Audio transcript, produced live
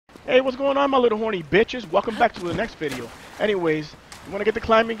Hey, what's going on, my little horny bitches? Welcome back to the next video. Anyways, you want to get the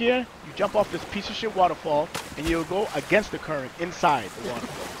climbing gear? You jump off this piece of shit waterfall, and you'll go against the current inside the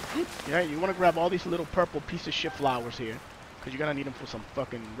waterfall. Yeah, you want to grab all these little purple piece of shit flowers here, because you're going to need them for some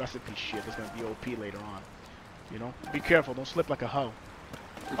fucking recipe shit that's going to be OP later on. You know? Be careful, don't slip like a hoe.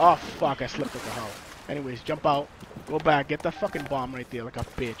 Oh, fuck, I slipped like a hoe. Anyways, jump out, go back, get that fucking bomb right there like a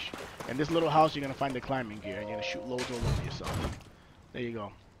bitch. And this little house, you're going to find the climbing gear, and you're going to shoot loads all over yourself. There you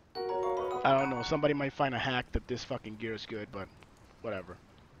go. I don't know, somebody might find a hack that this fucking gear is good, but whatever.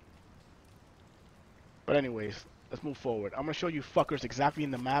 But anyways, let's move forward. I'm gonna show you fuckers exactly in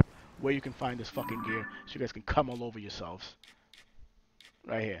the map where you can find this fucking gear, so you guys can come all over yourselves.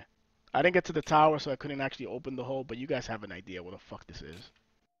 Right here. I didn't get to the tower, so I couldn't actually open the hole, but you guys have an idea what the fuck this is.